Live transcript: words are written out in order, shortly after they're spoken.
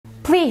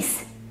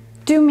Please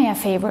do me a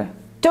favor.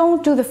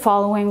 Don't do the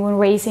following when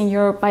raising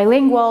your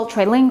bilingual,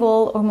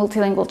 trilingual, or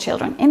multilingual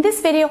children. In this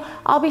video,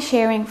 I'll be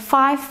sharing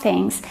 5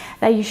 things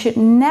that you should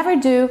never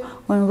do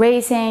when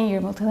raising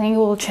your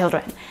multilingual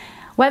children.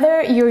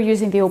 Whether you're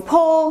using the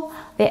OPOL,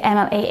 the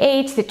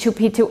MLAH, the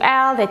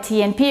 2P2L, the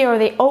TNP, or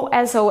the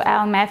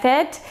OSOL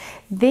method,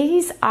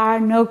 these are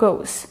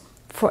no-goes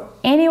for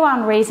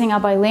anyone raising a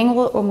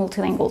bilingual or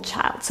multilingual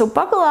child. So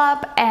buckle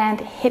up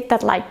and hit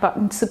that like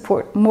button to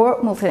support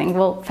more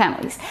multilingual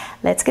families.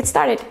 Let's get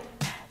started.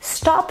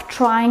 Stop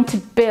trying to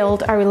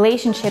build a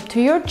relationship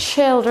to your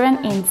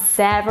children in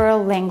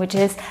several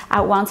languages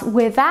at once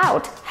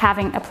without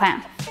having a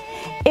plan.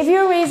 If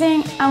you're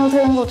raising a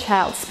multilingual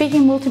child,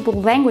 speaking multiple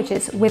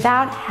languages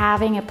without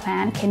having a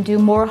plan can do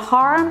more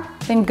harm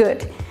than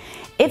good.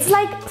 It's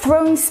like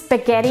throwing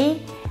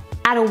spaghetti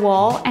at a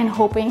wall and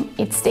hoping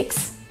it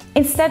sticks.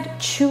 Instead,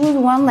 choose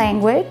one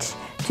language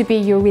to be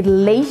your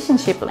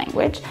relationship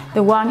language,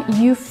 the one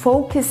you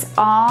focus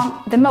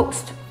on the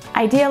most.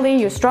 Ideally,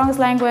 your strongest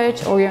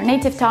language or your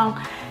native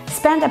tongue.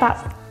 Spend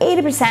about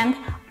 80%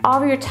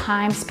 of your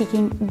time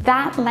speaking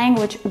that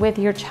language with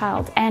your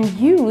child and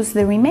use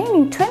the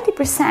remaining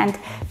 20%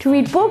 to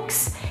read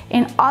books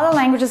in other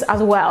languages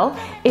as well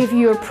if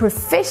you're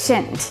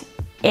proficient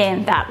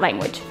in that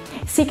language.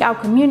 Seek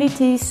out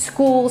communities,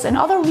 schools, and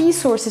other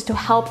resources to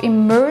help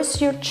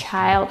immerse your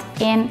child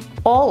in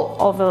all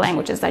of the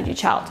languages that your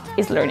child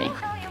is learning.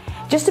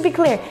 Just to be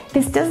clear,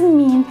 this doesn't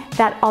mean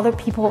that other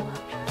people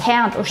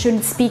can't or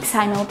shouldn't speak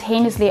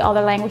simultaneously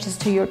other languages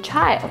to your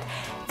child.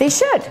 They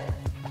should,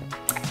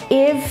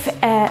 if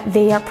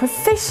they are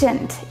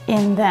proficient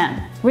in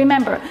them.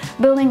 Remember,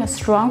 building a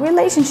strong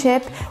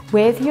relationship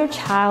with your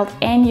child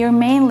and your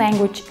main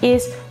language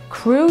is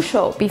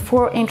crucial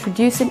before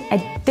introducing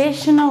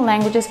additional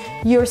languages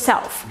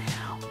yourself.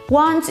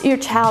 Once your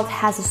child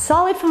has a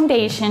solid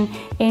foundation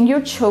in your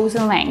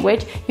chosen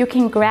language, you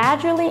can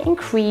gradually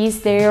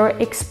increase their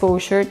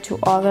exposure to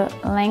other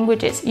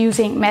languages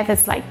using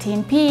methods like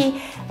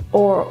TNP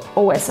or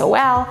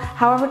OSOL.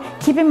 However,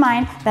 keep in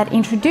mind that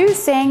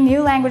introducing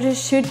new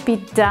languages should be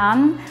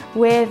done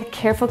with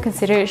careful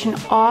consideration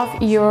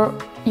of your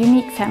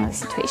unique family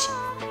situation.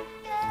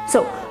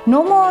 So,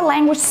 no more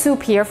language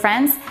soup here,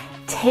 friends.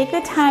 Take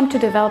the time to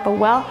develop a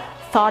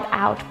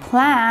well-thought-out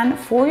plan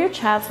for your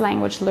child's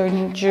language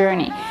learning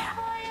journey.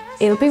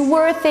 It'll be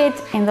worth it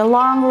in the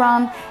long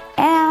run,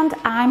 and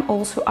I'm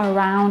also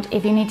around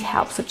if you need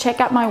help. So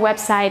check out my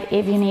website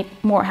if you need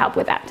more help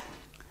with that.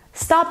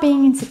 Stop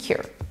being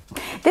insecure.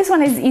 This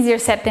one is easier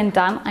said than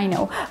done, I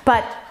know.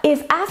 But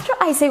if after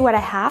I say what I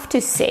have to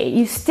say,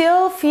 you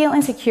still feel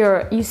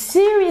insecure, you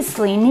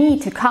seriously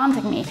need to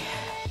contact me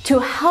to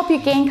help you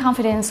gain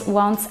confidence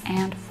once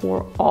and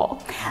for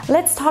all.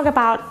 Let's talk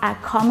about a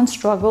common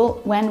struggle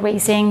when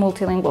raising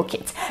multilingual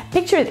kids.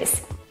 Picture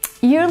this.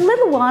 Your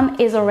little one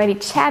is already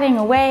chatting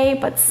away,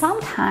 but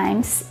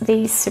sometimes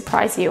they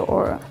surprise you,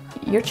 or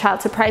your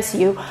child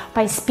surprises you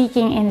by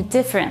speaking in a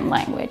different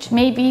language,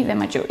 maybe the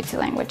majority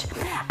language.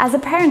 As a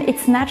parent,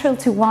 it's natural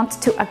to want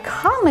to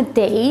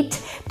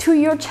accommodate to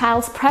your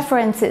child's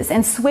preferences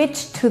and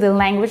switch to the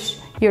language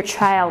your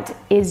child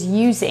is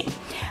using.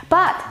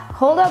 But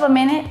hold up a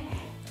minute.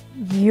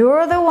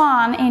 You're the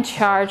one in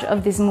charge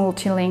of this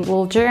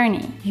multilingual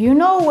journey. You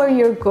know where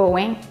you're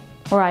going,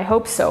 or I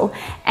hope so,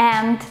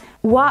 and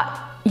what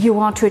you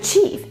want to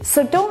achieve.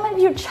 So don't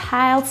let your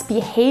child's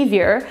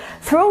behavior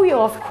throw you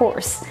off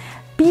course.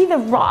 Be the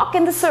rock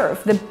and the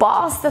surf, the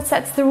boss that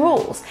sets the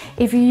rules.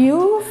 If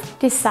you've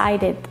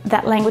decided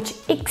that language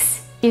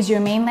X is your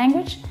main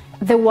language,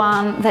 the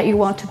one that you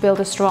want to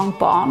build a strong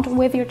bond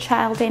with your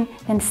child in,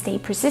 then stay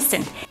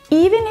persistent.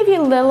 Even if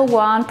your little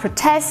one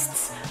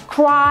protests,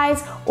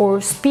 cries, or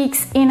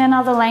speaks in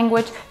another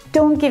language,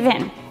 don't give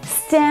in.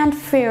 Stand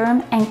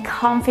firm and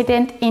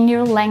confident in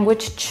your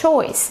language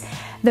choice.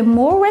 The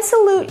more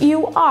resolute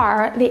you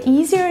are, the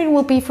easier it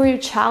will be for your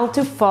child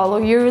to follow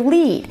your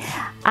lead.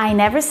 I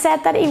never said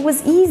that it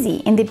was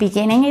easy. In the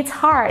beginning, it's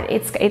hard.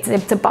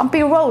 It's a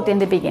bumpy road in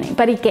the beginning,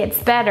 but it gets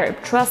better.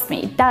 Trust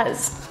me, it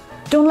does.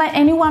 Don't let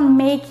anyone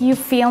make you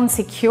feel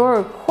insecure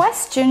or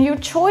question your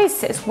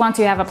choices once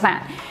you have a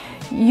plan.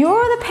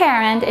 You're the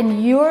parent,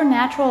 and your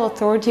natural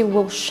authority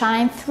will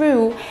shine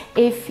through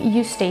if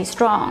you stay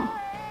strong.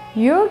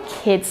 Your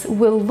kids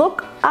will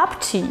look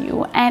up to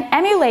you and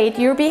emulate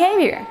your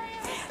behavior.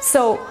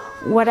 So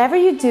whatever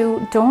you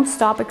do, don't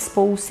stop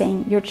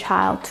exposing your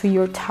child to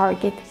your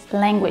target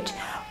language.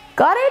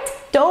 Got it?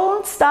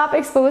 Don't stop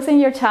exposing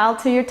your child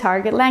to your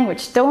target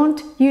language.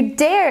 Don't you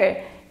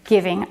dare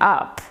giving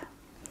up.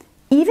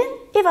 Even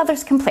if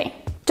others complain.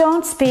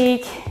 Don't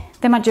speak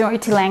the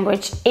majority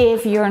language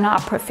if you're not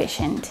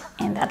proficient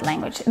in that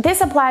language. This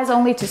applies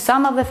only to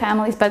some of the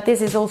families, but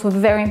this is also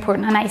very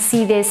important, and I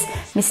see this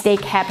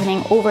mistake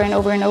happening over and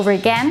over and over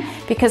again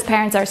because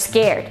parents are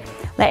scared.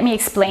 Let me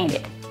explain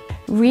it.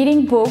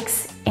 Reading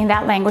books in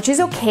that language is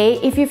okay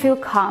if you feel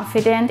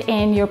confident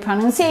in your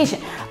pronunciation,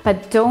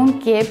 but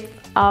don't give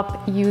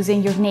up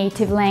using your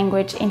native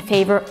language in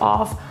favor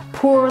of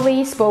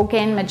poorly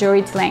spoken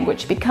majority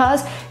language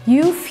because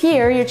you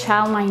fear your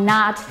child might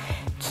not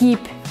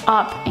keep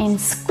up in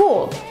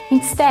school.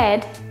 Instead,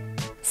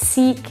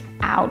 seek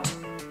out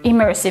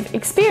immersive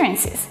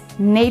experiences,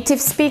 native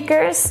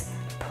speakers,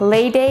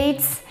 play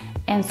dates,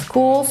 and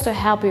schools to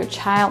help your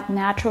child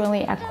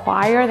naturally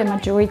acquire the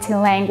majority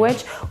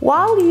language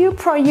while you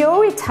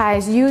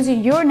prioritize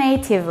using your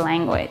native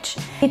language.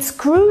 It's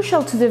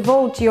crucial to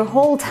devote your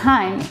whole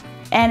time,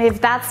 and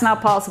if that's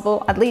not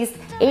possible, at least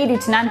 80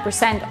 to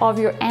 90% of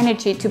your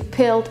energy to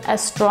build a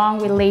strong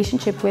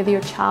relationship with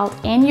your child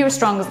in your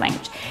strongest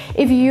language.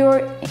 If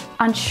you're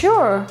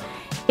unsure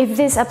if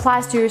this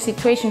applies to your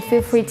situation,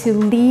 feel free to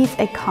leave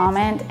a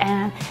comment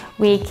and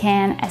we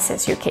can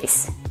assess your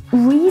case.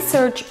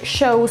 Research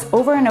shows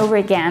over and over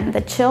again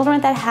that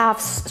children that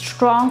have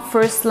strong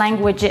first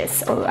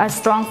languages or a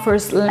strong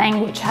first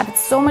language have it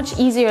so much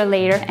easier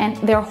later, and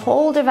their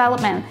whole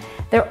development,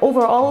 their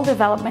overall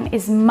development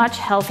is much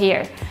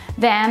healthier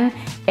than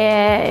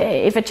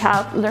if a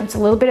child learns a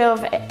little bit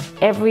of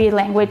every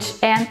language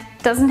and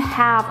doesn't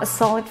have a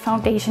solid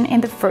foundation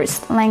in the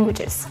first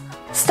languages.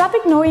 Stop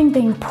ignoring the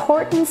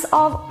importance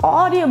of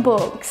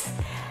audiobooks.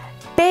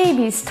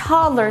 Babies,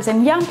 toddlers,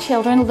 and young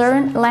children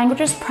learn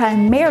languages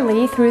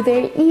primarily through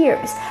their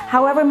ears.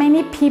 However,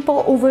 many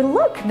people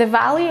overlook the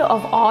value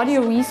of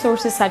audio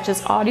resources such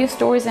as audio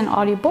stories and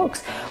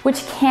audiobooks,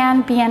 which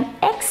can be an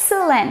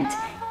excellent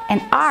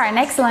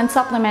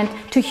supplement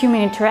to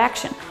human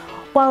interaction.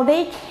 While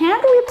they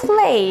can't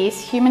replace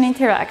human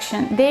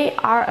interaction, they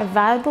are a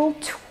valuable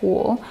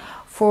tool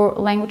for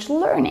language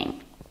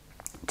learning.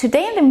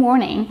 Today in the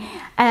morning,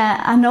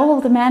 an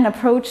old man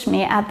approached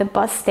me at the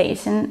bus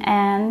station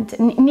and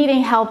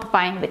needing help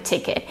buying the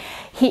ticket.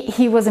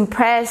 He was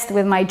impressed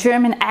with my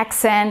German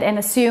accent and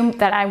assumed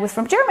that I was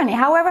from Germany.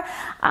 However,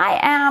 I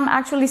am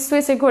actually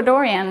Swiss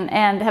Ecuadorian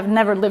and have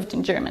never lived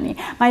in Germany.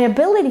 My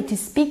ability to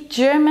speak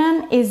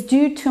German is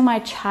due to my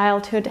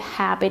childhood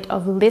habit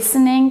of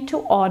listening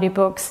to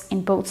audiobooks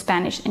in both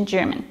Spanish and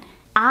German.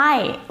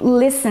 I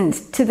listened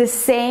to the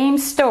same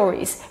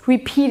stories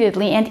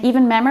repeatedly and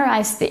even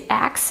memorized the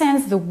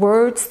accents, the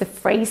words, the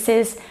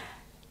phrases.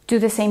 Do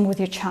the same with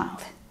your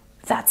child.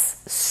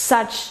 That's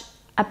such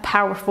a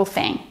powerful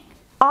thing.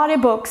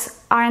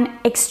 Audiobooks are an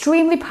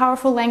extremely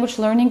powerful language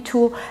learning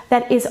tool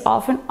that is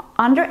often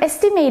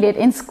underestimated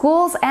in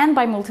schools and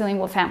by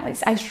multilingual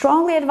families. I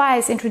strongly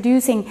advise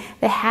introducing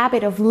the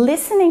habit of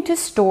listening to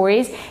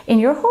stories in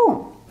your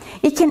home.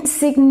 It can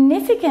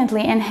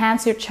significantly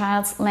enhance your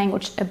child's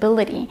language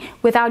ability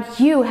without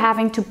you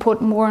having to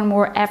put more and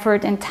more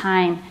effort and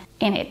time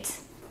in it.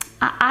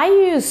 I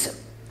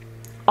use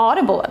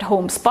Audible at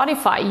home,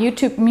 Spotify,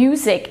 YouTube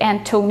Music,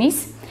 and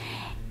Tony's.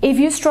 If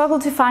you struggle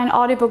to find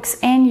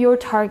audiobooks in your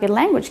target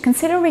language,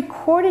 consider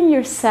recording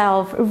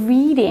yourself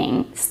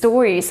reading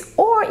stories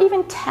or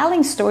even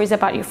telling stories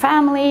about your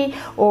family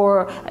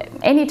or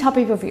any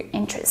topic of your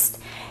interest.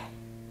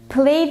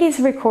 Play these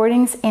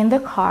recordings in the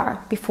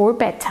car before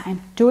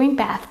bedtime, during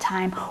bath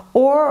time,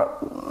 or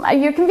at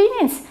your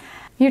convenience.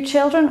 Your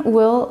children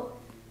will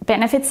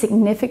benefit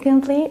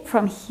significantly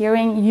from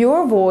hearing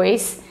your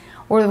voice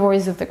or the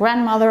voice of the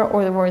grandmother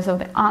or the voice of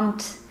the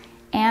aunt,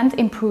 and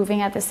improving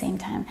at the same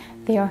time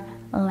their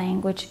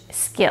language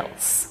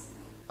skills.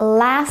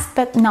 Last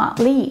but not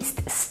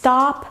least,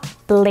 stop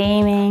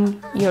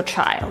blaming your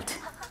child.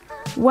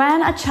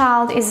 When a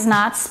child is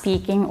not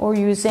speaking or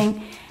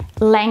using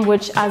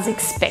language as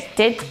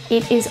expected,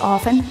 it is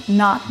often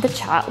not the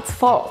child's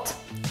fault.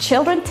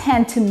 Children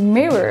tend to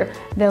mirror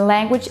the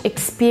language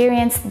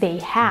experience they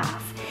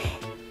have.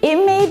 It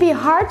may be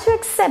hard to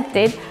accept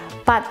it,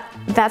 but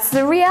that's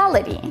the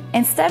reality.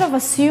 Instead of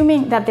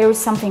assuming that there is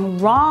something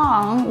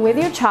wrong with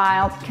your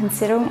child,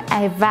 consider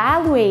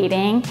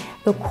evaluating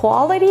the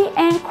quality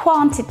and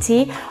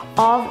quantity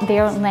of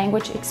their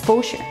language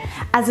exposure.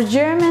 As a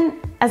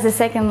German as a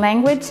second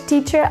language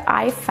teacher,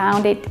 I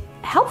found it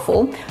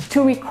helpful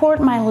to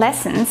record my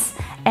lessons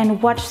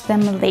and watch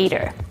them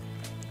later.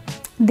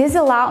 This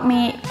allowed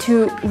me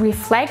to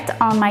reflect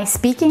on my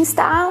speaking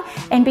style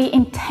and be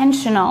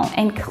intentional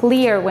and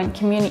clear when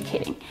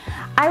communicating.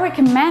 I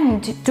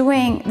recommend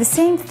doing the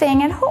same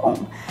thing at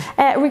home.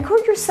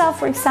 Record yourself,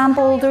 for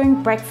example,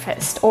 during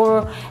breakfast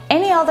or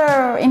any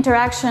other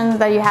interaction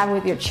that you have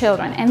with your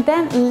children, and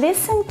then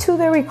listen to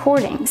the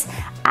recordings.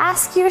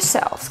 Ask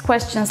yourselves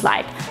questions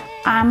like,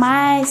 am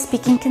I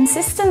speaking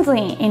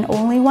consistently in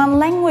only one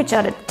language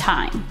at a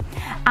time?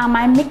 Am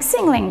I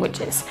mixing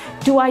languages?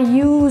 Do I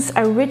use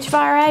a rich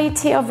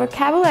variety of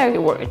vocabulary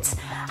words?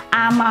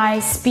 Am I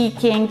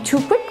speaking too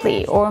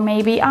quickly or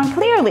maybe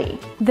unclearly?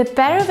 The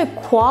better the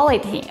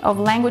quality of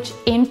language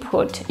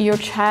input your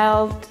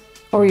child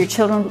or your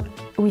children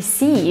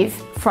receive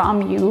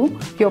from you,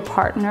 your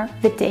partner,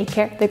 the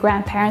daycare, the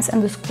grandparents,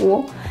 and the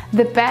school,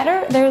 the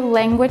better their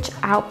language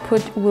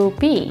output will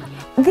be.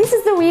 This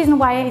is the reason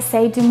why I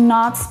say do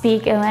not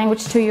speak a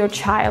language to your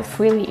child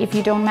freely if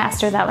you don't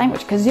master that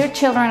language, because your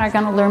children are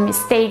going to learn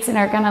mistakes and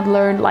are going to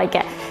learn like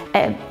a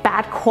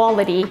bad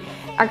quality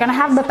are going to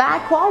have the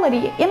bad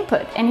quality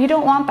input, and you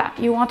don't want that.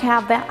 You want to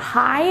have the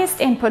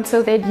highest input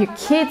so that your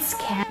kids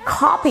can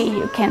copy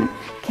you, can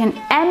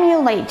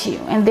emulate you,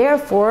 and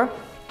therefore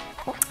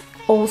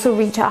also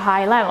reach a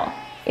high level.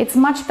 It's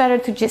much better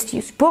to just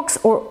use books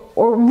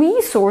or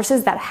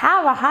resources that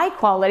have a high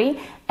quality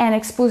and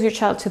expose your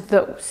child to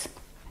those.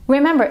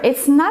 Remember,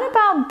 it's not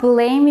about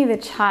blaming the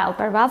child,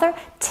 but rather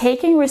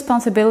taking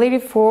responsibility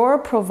for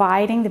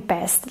providing the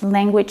best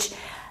language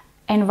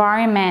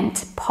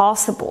environment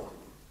possible.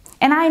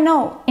 And I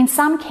know in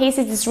some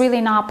cases it's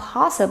really not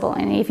possible,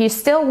 and if you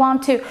still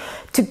want to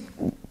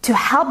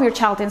help your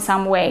child in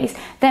some ways,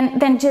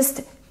 then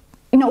just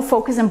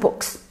focus on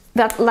books.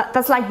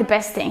 That's like the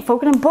best thing.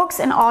 Focus on books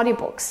and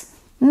audiobooks.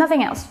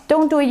 Nothing else.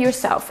 Don't do it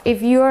yourself.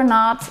 If your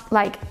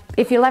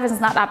level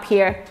is not up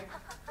here,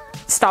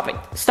 stop it.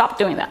 Stop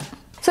doing that.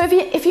 So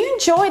if you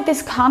enjoyed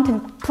this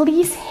content,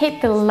 please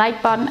hit the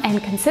like button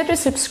and consider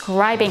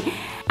subscribing.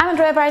 I'm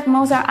Andrea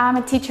Breitenmoser. I'm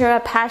a teacher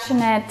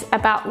passionate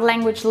about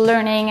language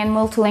learning and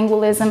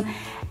multilingualism.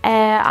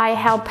 I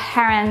help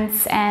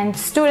parents and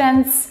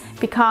students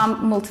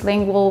become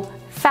multilingual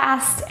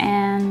fast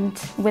and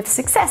with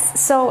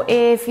success. So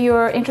if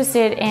you're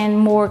interested in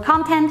more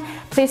content,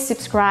 please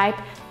subscribe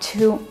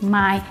to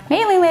my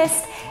mailing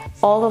list.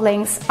 All the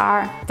links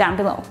are down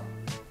below.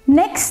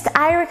 Next,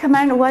 I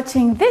recommend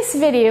watching this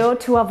video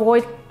to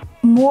avoid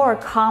more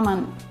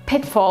common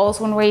pitfalls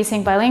when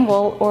raising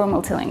bilingual or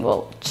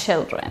multilingual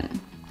children.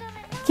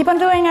 Keep on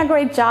doing a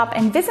great job,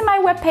 and visit my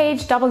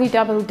webpage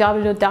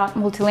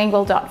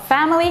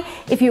www.multilingual.family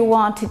if you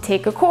want to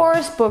take a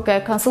course, book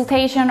a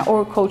consultation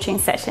or coaching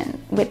session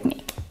with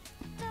me.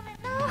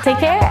 Take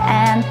care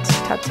and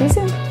talk to you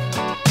soon.